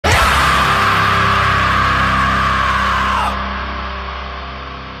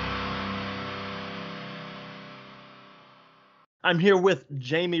I'm here with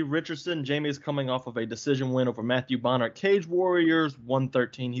Jamie Richardson. Jamie is coming off of a decision win over Matthew Bonner at Cage Warriors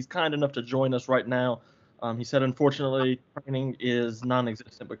 113. He's kind enough to join us right now. He said, unfortunately, training is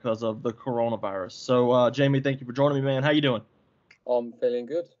non-existent because of the coronavirus. So, Jamie, thank you for joining me, man. How you doing? I'm feeling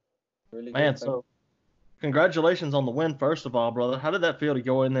good. Really Man, good. so congratulations on the win, first of all, brother. How did that feel to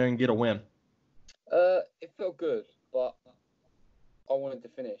go in there and get a win? It felt good, but I wanted to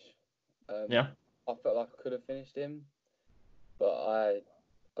finish. Yeah. I felt like I could have finished him, but I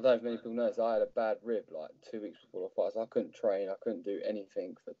don't know if many people know this. I had a bad rib like 2 weeks before the fight, so I couldn't train. I couldn't do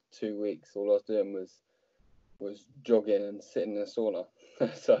anything for 2 weeks. All I was doing was jogging and sitting in a sauna.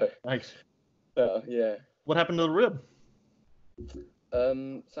 So, Thanks. yeah. What happened to the rib?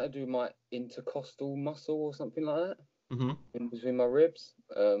 Something to do with my intercostal muscle or something like that. Mm-hmm. In between my ribs.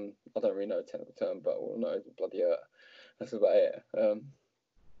 I don't really know the technical term, but all I know is bloody hurt. That's about it.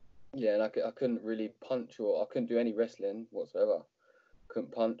 Yeah, and I couldn't really punch, or I couldn't do any wrestling whatsoever.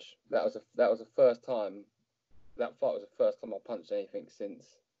 Couldn't punch. That was the first time. That fight was the first time I punched anything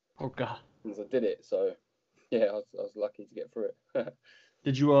since Oh God. I did it. So yeah, I was lucky to get through it.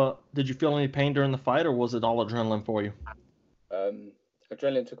 Did you feel any pain during the fight, or was it all adrenaline for you?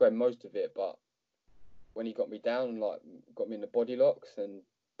 Adrenaline took away most of it, but when he got me down, like got me in the body locks and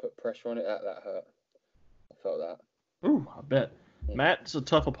put pressure on it, that hurt. I felt that. Ooh, I bet. Matt's a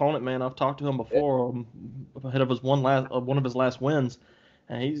tough opponent, man. I've talked to him Yeah. before, ahead of his one of his last wins,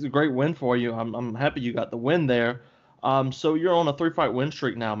 and he's a great win for you. I'm happy you got the win there. So you're on a 3-fight win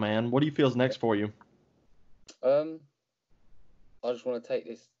streak now, man. What do you feel is next for you? I just want to take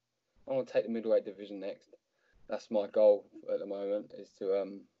this. I want to take the middleweight division next. That's my goal at the moment. Is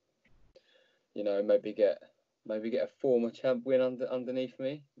to maybe get a former champ win underneath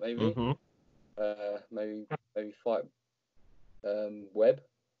me. Maybe. Mm-hmm. Maybe fight Webb.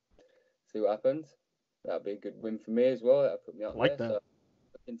 See what happens. That'd be a good win for me as well. That'd put me up Like there. that.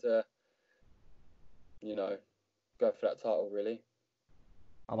 So looking to go for that title really.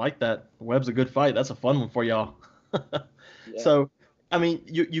 I like that. Webb's a good fight. That's a fun one for y'all. Yeah. So, I mean,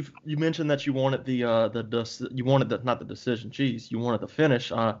 you mentioned that you wanted you wanted not the decision. Jeez, you wanted the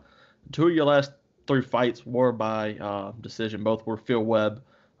finish. Two of your last 3 fights were by decision. Both were Phil Webb,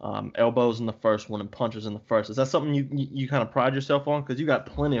 elbows in the first one and punches in the first. Is that something you kind of pride yourself on? Because you got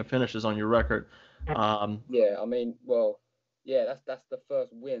plenty of finishes on your record. Yeah, I mean, well, yeah, that's the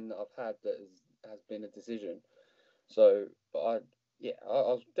first win that I've had that has been a decision. So, but I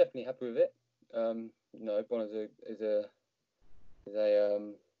was definitely happy with it. Bonner is a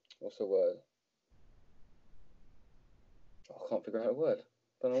what's the word? I can't figure out a word.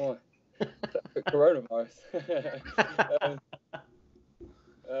 Don't know why. Coronavirus.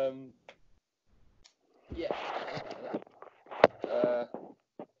 Yeah.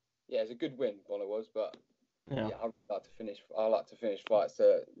 Yeah, it's a good win, Bonner was, but Yeah. I like to finish fights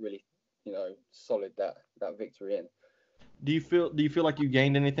that really, solid that victory in. Do you feel like you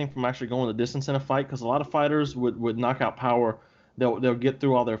gained anything from actually going the distance in a fight? Because a lot of fighters with knockout power, they'll get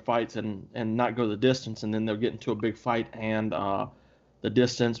through all their fights and not go the distance, and then they'll get into a big fight and the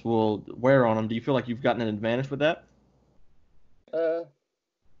distance will wear on them. Do you feel like you've gotten an advantage with that?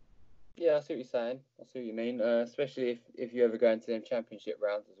 Yeah, I see what you're saying. I see what you mean. Especially if you ever go into them championship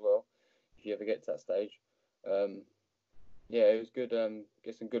rounds as well, if you ever get to that stage. Yeah, it was good.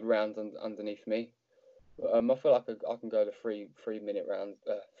 Get some good rounds underneath me. I feel like I can go to 3 minute rounds,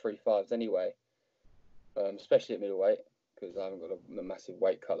 3 5s anyway. Especially at middleweight because I haven't got a massive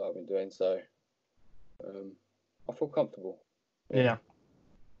weight cut that I've been doing. So I feel comfortable. Yeah.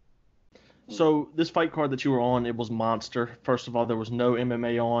 So this fight card that you were on, it was monster. First of all, there was no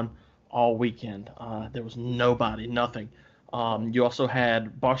MMA on all weekend. There was nobody, nothing. You also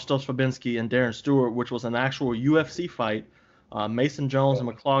had Bartosz Fabinski and Darren Stewart, which was an actual UFC fight. Mason Jones and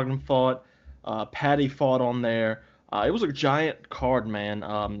McLaughlin fought. Patty fought on there. It was a giant card, man.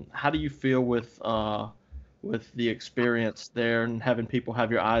 How do you feel with the experience there and having people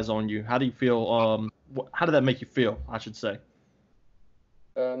have your eyes on you? How do you feel? How did that make you feel? I should say.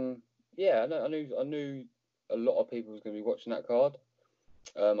 Yeah, I knew a lot of people was going to be watching that card.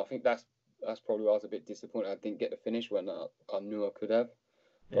 I think that's probably why I was a bit disappointed I didn't get the finish when I knew I could have.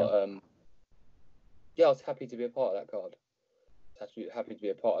 Yeah. But yeah, I was happy to be a part of that card. Happy to be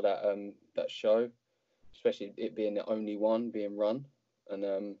a part of that show, especially it being the only one being run.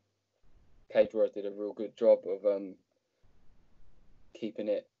 And Cage Warriors did a real good job of keeping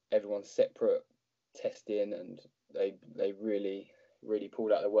everyone separate, testing, and they really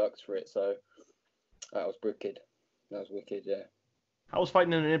pulled out the works for it. So that was wicked. That was wicked, yeah. I was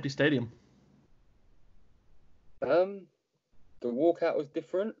fighting in an empty stadium. The walkout was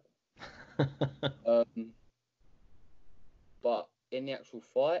different. But in the actual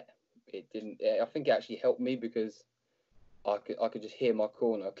fight, it didn't. I think it actually helped me because I could just hear my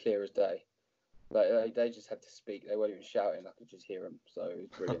corner clear as day. Like they just had to speak. They weren't even shouting. I could just hear them. So it was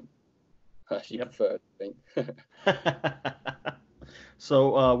brilliant. I actually preferred, I think.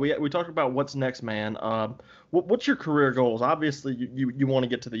 So we talked about what's next, man. What's your career goals? Obviously, you want to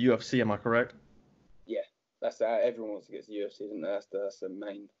get to the UFC. Am I correct? Yeah, that's everyone wants to get to the UFC, isn't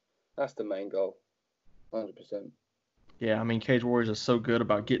it? That's the main goal. 100%. Yeah, I mean, Cage Warriors is so good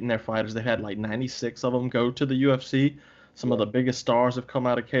about getting their fighters. They had like 96 of them go to the UFC. Some of Yeah, the biggest stars have come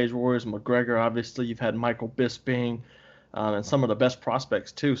out of Cage Warriors. McGregor, obviously. You've had Michael Bisping, and some of the best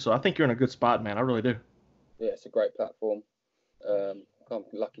prospects too. So I think you're in a good spot, man. I really do. yeah, it's a great platform. I'm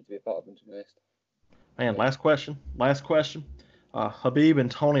lucky to be a part of them, to be honest. Man, Yeah. last question. Last question. Habib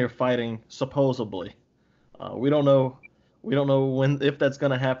and Tony are fighting supposedly. We don't know. We don't know when, if that's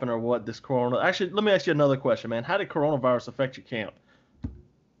going to happen or what. This corona. Actually, let me ask you another question, man. How did coronavirus affect your camp?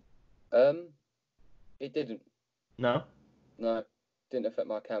 Um, it didn't. No. No, didn't affect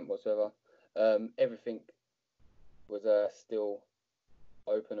my camp whatsoever. Everything was still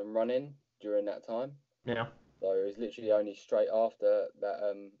open and running during that time. Yeah. So it was literally only straight after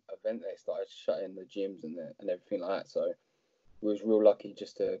that event they started shutting the gyms and everything like that. So we was real lucky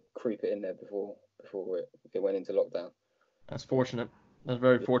just to creep it in there before it went into lockdown. That's fortunate. That's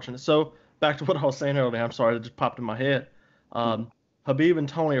very fortunate. So back to what I was saying earlier. I'm sorry, it just popped in my head. Mhm. Habib and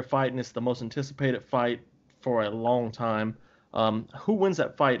Tony are fighting. It's the most anticipated fight for a long time. Who wins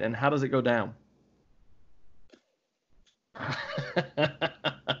that fight and how does it go down?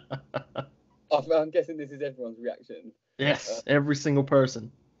 I'm guessing this is everyone's reaction. Yes, every single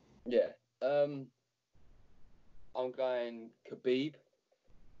person. Yeah. I'm going Khabib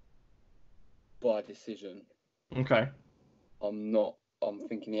by decision. Okay. I'm not. I'm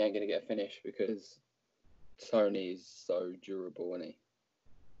thinking he ain't gonna get a finish because Tony is so durable, isn't he?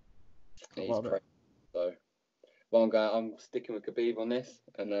 I And he's love it. crazy. So, well, I'm sticking with Khabib on this,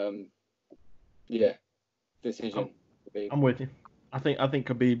 and yeah, I'm, decision. Khabib. I'm with you. I think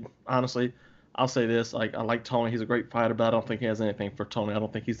Khabib, honestly, I'll say this, like I like Tony, he's a great fighter, but I don't think he has anything for Tony. I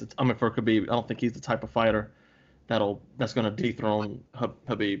don't think I mean for Khabib, I don't think he's the type of fighter that's going to dethrone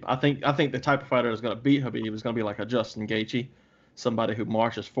Habib. I think the type of fighter that's going to beat Habib is going to be like a Justin Gaethje, somebody who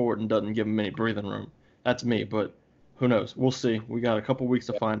marches forward and doesn't give him any breathing room. That's me, but who knows? We'll see. We got a couple weeks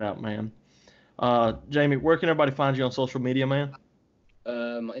to Yeah. find out, man. Jamie, where can everybody find you on social media, man? My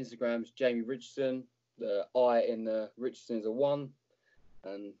Instagram's Jamie Richardson. The I in the Richardson is a 1,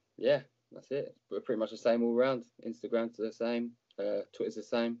 and yeah, that's it. We're pretty much the same all around. Instagram's the same. Twitter's the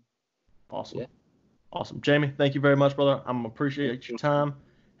same. Awesome. Yeah. Awesome. Jamie, thank you very much, brother. I'm appreciate your time,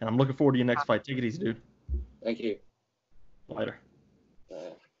 and I'm looking forward to your next fight. Take it easy, dude. Thank you. Later.